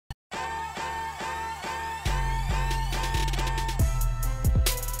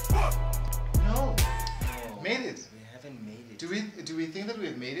do we think that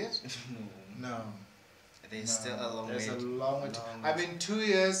we've made it? No. There's still a long way. There's a long way. I mean, 2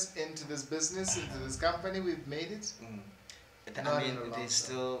 years into this business, into this company, we've made it. I mean, there's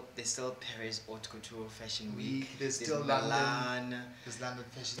still Paris Haute Couture Fashion Week. There's still Milan. There's London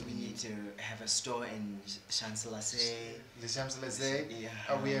Fashion Week. We need to have a store in Champs-Élysées. The Champs-Élysées.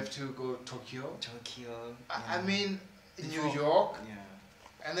 Yeah. We have to go Tokyo. Tokyo. I mean, New York. Yeah.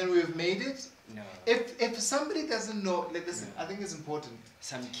 And then we've made it. No. If somebody doesn't know, like listen, I think it's important.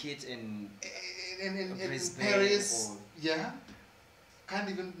 Some kid in Paris, can't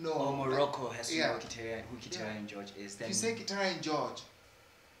even know. Or Morocco has to know Quiteria and George is. If you say Quiteria and George,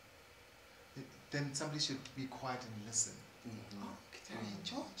 then somebody should be quiet and listen. Oh, Quiteria and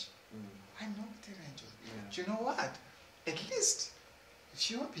George. I know Quiteria and George. But you know what? At least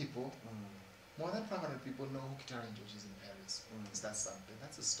fewer people, more than 500 people know who Quiteria and George is in Paris. Is that something?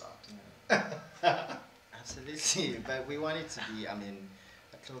 That's a start. Absolutely, but we want it to be, I mean,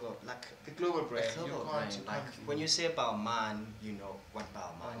 the global brand. Like when you say Balmain, you know what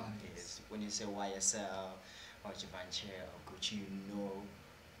Balmain is. When you say YSL or Givenchy or Gucci, you know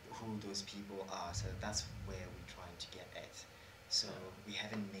who those people are. So that's where we're trying to get at. So we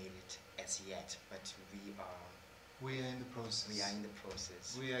haven't made it as yet, but we are in the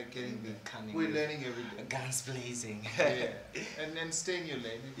process. We are getting there. We're learning every day. Guns blazing. And then stay in your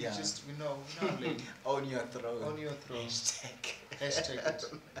lane. We know our lane. On your throne. On your throne. Hashtag. Hashtag it.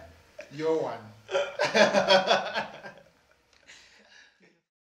 You're one.